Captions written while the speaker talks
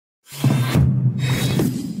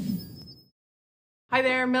Hi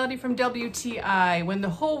there, Melody from WTI. When the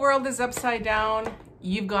whole world is upside down,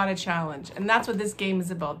 you've got a challenge. And that's what this game is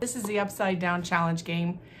about. This is the Upside Down Challenge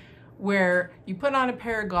Game, where you put on a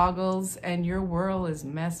pair of goggles and your world is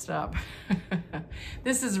messed up.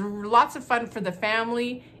 This is lots of fun for the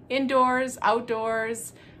family, indoors,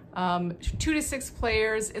 outdoors, 2 to 6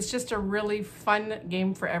 players. It's just a really fun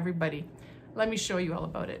game for everybody. Let me show you all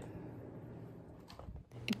about it.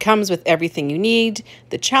 It comes with everything you need,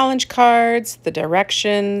 the challenge cards, the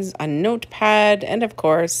directions, a notepad, and of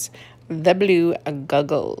course, the blue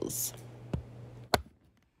goggles.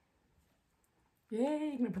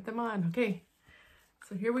 Yay, I'm gonna put them on. Okay,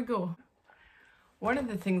 so here we go. One of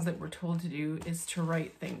the things that we're told to do is to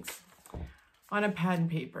write things on a pad and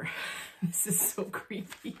paper. This is so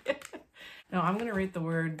creepy. Now I'm gonna write the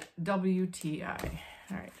word WTI.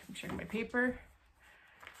 All right, I'm sharing my paper.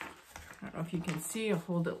 I don't know if you can see, I'll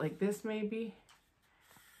hold it like this maybe.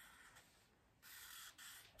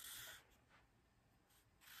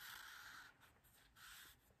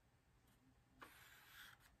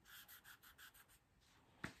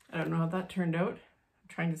 I don't know how that turned out. I'm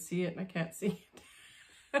trying to see it and I can't see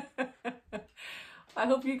it. I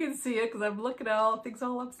hope you can see it because I'm looking at all things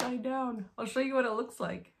all upside down. I'll show you what it looks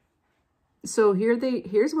like. So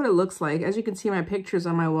here's what it looks like. As you can see, my pictures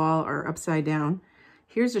on my wall are upside down.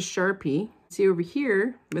 Here's a Sharpie. See over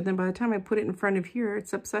here, but then by the time I put it in front of here,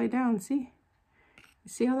 it's upside down. See? You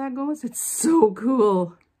see how that goes? It's so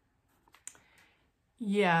cool.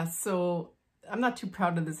 Yeah, so I'm not too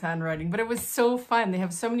proud of this handwriting, but it was so fun. They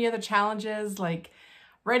have so many other challenges, like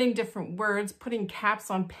writing different words, putting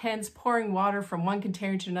caps on pens, pouring water from one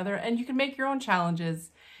container to another, and you can make your own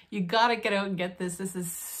challenges. You gotta get out and get this. This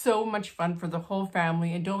is so much fun for the whole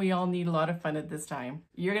family, and don't we all need a lot of fun at this time?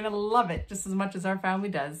 You're gonna love it just as much as our family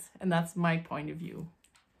does, and that's my point of view.